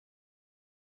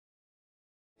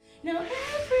Now every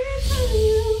time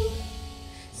you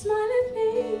smile at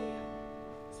me.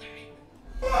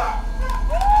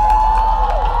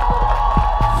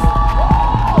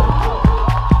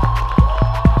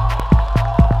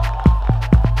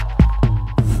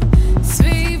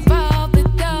 Sweep up the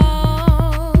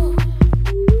door.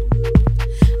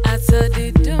 I said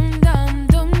it dum dum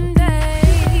dum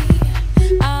day.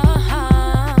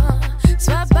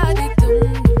 Swap body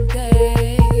dum dum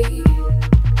day.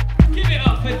 Give it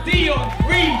up for Dionne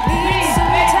Reid, ladies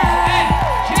and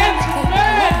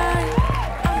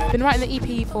gentlemen. Been writing the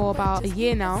EP for about a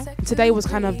year now. Today was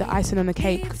kind of the icing on the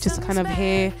cake, just to kind of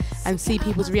hear and see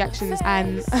people's reactions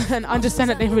and understand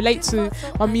that they relate to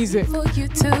my music. For you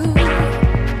too.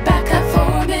 Back up for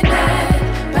a minute.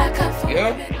 Back up for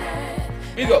a minute.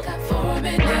 Big up. Back up for a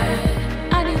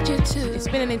minute. I need you to. It's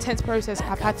been an intense process.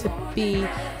 I've had to be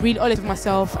really honest with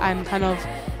myself and kind of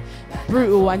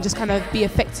brutal and just kind of be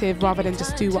effective rather than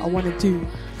just do what I want to do.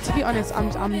 To be honest,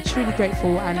 I'm truly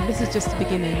grateful, and this is just the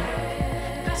beginning.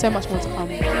 So much more to come.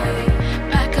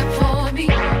 Back up for me.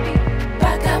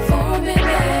 Back up for a minute.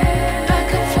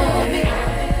 Back up for me.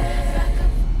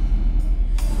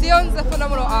 Dionne's a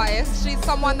phenomenal artist. She's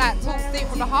someone that talks deep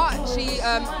from the heart. She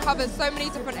covers so many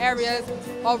different areas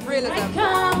of realism.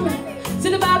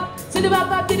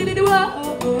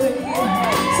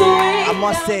 I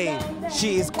must say,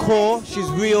 she is core, she's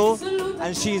real,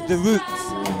 and she's the roots.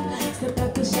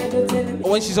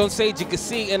 When she's on stage, you can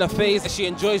see in her face that she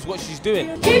enjoys what she's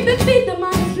doing. Keep the feet on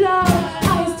my floor,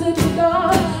 eyes to the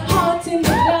door, heart in the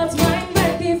clouds, mind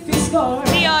ready for score.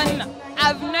 Dionne,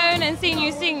 I've known and seen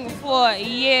you sing for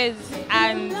years,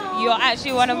 and you're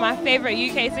actually one of my favourite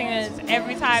UK singers.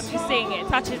 Every time you sing, it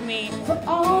touches me. For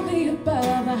all the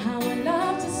above, how I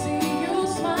love to see you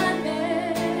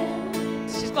smiling.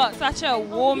 She's got such a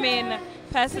warming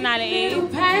personality. Little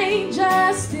pain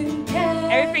just in case.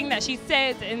 Everything that she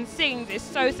says and sings is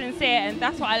so sincere, and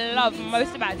that's what I love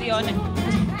most about Dionne.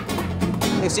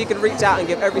 If she could reach out and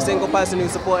give every single person who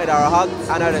supported her a hug,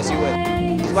 I know that she would.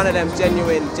 She's one of them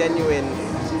genuine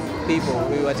people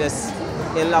who are just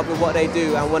in love with what they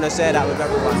do and want to share that with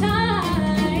everyone.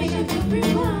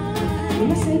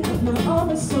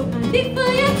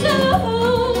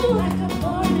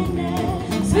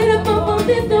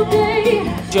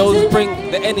 She always brings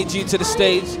the energy to the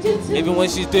stage, even when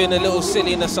she's doing a little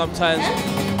silliness sometimes.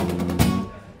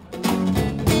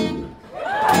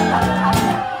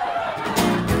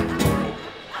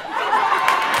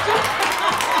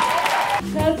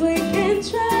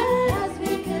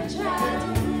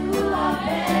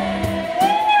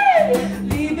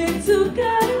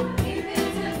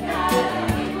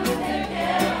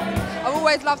 I've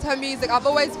always loved her music. I've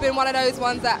always been one of those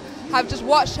ones that have just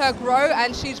watched her grow,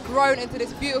 and she's grown into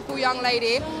this beautiful young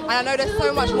lady, and I know there's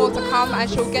so much more to come, and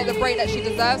she'll get the break that she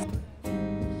deserves.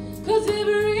 'Cause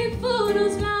every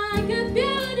photo's like a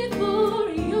beautiful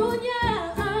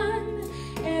reunion.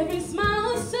 Every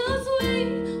smile's so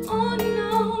sweet. Oh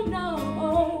no,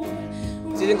 no.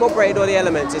 She's incorporated all the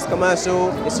elements. It's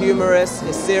commercial, it's humorous,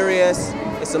 it's serious,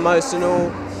 it's emotional,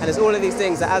 and it's all of these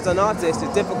things that as an artist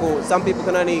it's difficult. Some people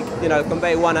can only,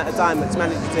 convey one at a time, but it's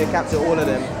managed to capture all of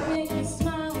them.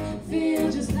 Feel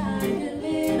just like a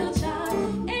little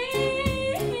child,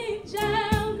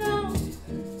 angel, go.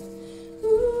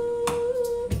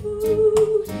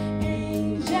 Ooh,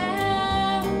 angel,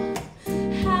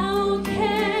 how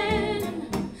can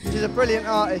She's a brilliant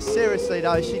artist, seriously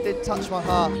though, she did touch my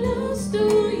heart. close to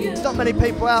you? There's not many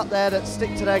people out there that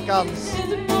stick to their guns.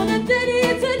 There's more than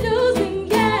it's a losing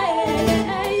game.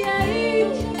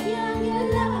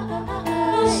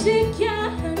 She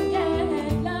can't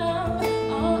get love.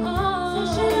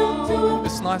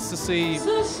 It's nice to see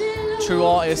true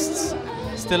artists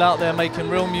still out there making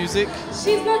real music.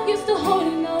 She's not used to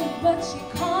holding on, but she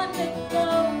can't let go.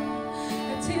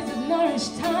 Her tears have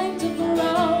nourished time to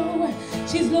grow.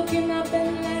 She's looking up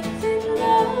and letting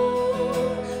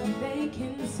know they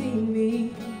can see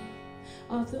me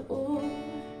after all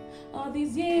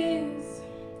these years.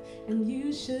 And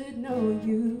you should know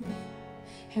you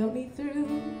helped me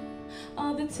through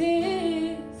all the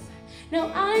tears. Now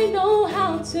I know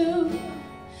how to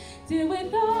deal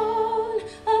with all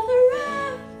of the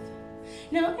wrath.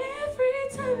 Now every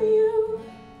time you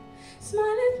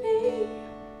smile at me.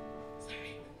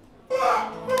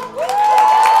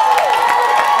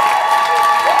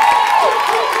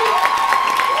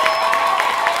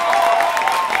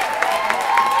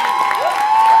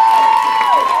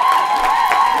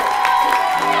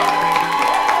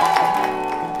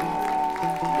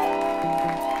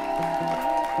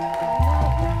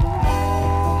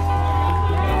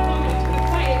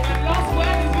 Last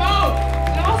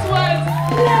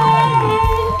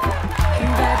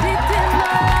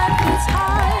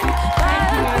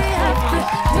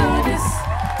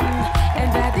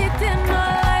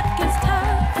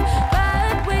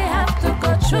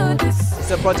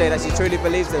it's a project that she truly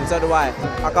believes in, so do I.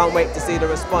 I can't wait to see the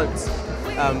response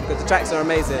because the tracks are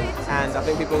amazing and I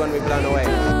think people are going to be blown away.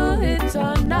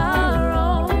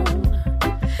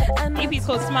 EP's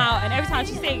called S.M.I.L.E, and every time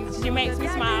she sings, she makes me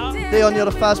smile. Dionne, you're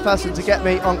the first person to get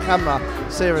me on camera.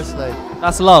 Seriously.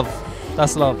 That's love.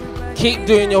 That's love. Keep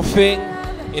doing your thing.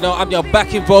 You know, I'm your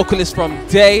backing vocalist from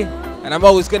day, and I'm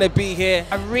always going to be here.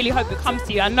 I really hope it comes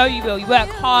to you. I know you will. You work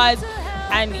hard,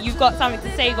 and you've got something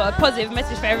to say. You've got a positive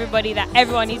message for everybody that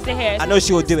everyone needs to hear. I know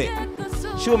she will do it.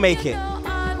 She'll make it.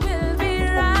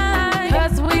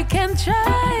 'Cause we can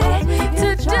try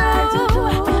to do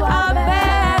our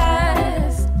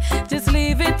best. Just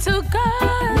leave it to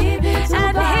God, and He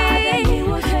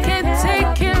can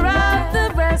take care of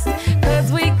the rest.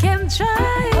 'Cause we can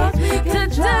try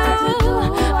to do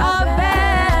our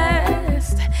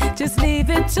best. Just leave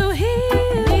it to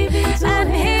Him, and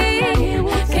He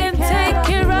can take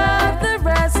care of the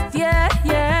rest. Yeah,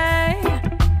 yeah.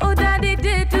 Oh, Daddy,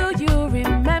 do you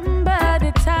remember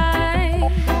the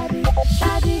time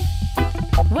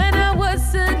when I was